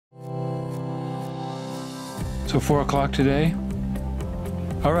So 4 o'clock today?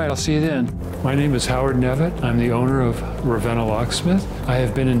 All right, I'll see you then. My name is Howard Nevitt. I'm the owner of Ravenna Locksmith. I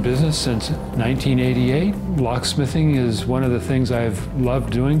have been in business since 1988. Locksmithing is one of the things I've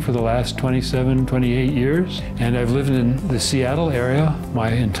loved doing for the last 27, 28 years. And I've lived in the Seattle area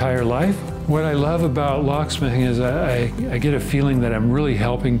my entire life. What I love about locksmithing is I get a feeling that I'm really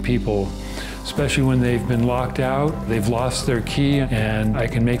helping people, especially when they've been locked out, they've lost their key, and I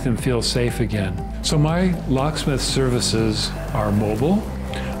can make them feel safe again. So my locksmith services are mobile.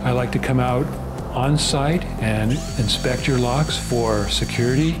 I like to come out on site and inspect your locks for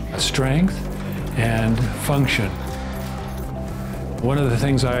security, strength, and function. One of the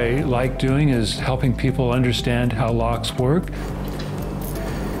things I like doing is helping people understand how locks work.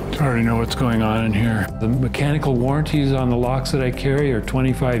 I already know what's going on in here. The mechanical warranties on the locks that I carry are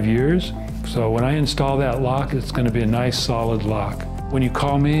 25 years. So when I install that lock, it's going to be a nice solid lock. When you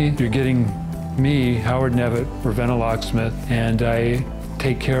call me, you're getting me, Howard Nevitt, Ravenna Locksmith, and I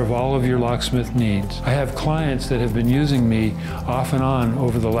take care of all of your locksmith needs. I have clients that have been using me off and on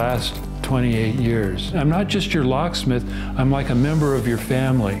over the last 28 years. I'm not just your locksmith, I'm like a member of your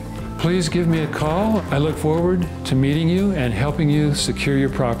family. Please give me a call. I look forward to meeting you and helping you secure your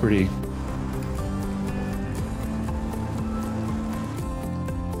property.